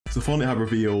So Fortnite have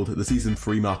revealed the Season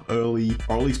 3 map early,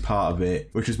 or at least part of it,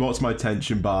 which was brought to my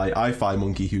attention by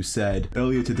iFiMonkey, who said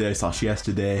earlier today /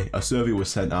 yesterday, a survey was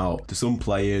sent out to some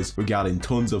players regarding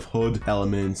tons of HUD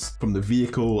elements, from the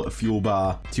vehicle, fuel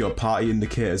bar, to your party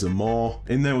indicators and more.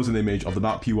 In there was an image of the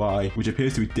map UI, which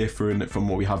appears to be different from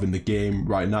what we have in the game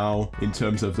right now in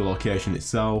terms of the location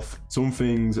itself. Some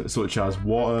things such as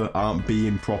water aren't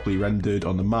being properly rendered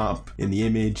on the map in the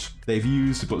image they've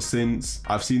used, but since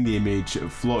I've seen the image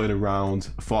floating around,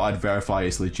 I thought I'd verify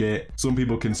it's legit. Some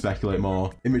people can speculate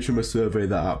more. Image from a survey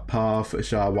that Path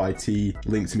YT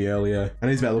linked to me earlier, and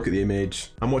here's a better look at the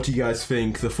image and what do you guys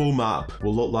think the full map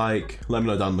will look like. Let me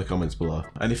know down in the comments below.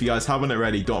 And if you guys haven't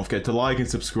already, don't forget to like and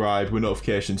subscribe with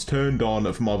notifications turned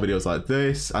on for more videos like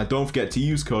this, and don't forget to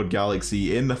use code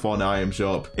Galixcey in the Fortnite item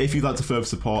shop if you'd like to further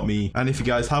support me. And if you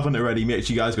guys haven't already, make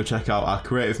sure you guys go check out our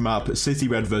creative map City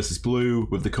Red vs Blue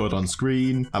with the code on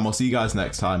screen, and we'll see you guys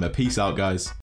next time. Peace out, guys.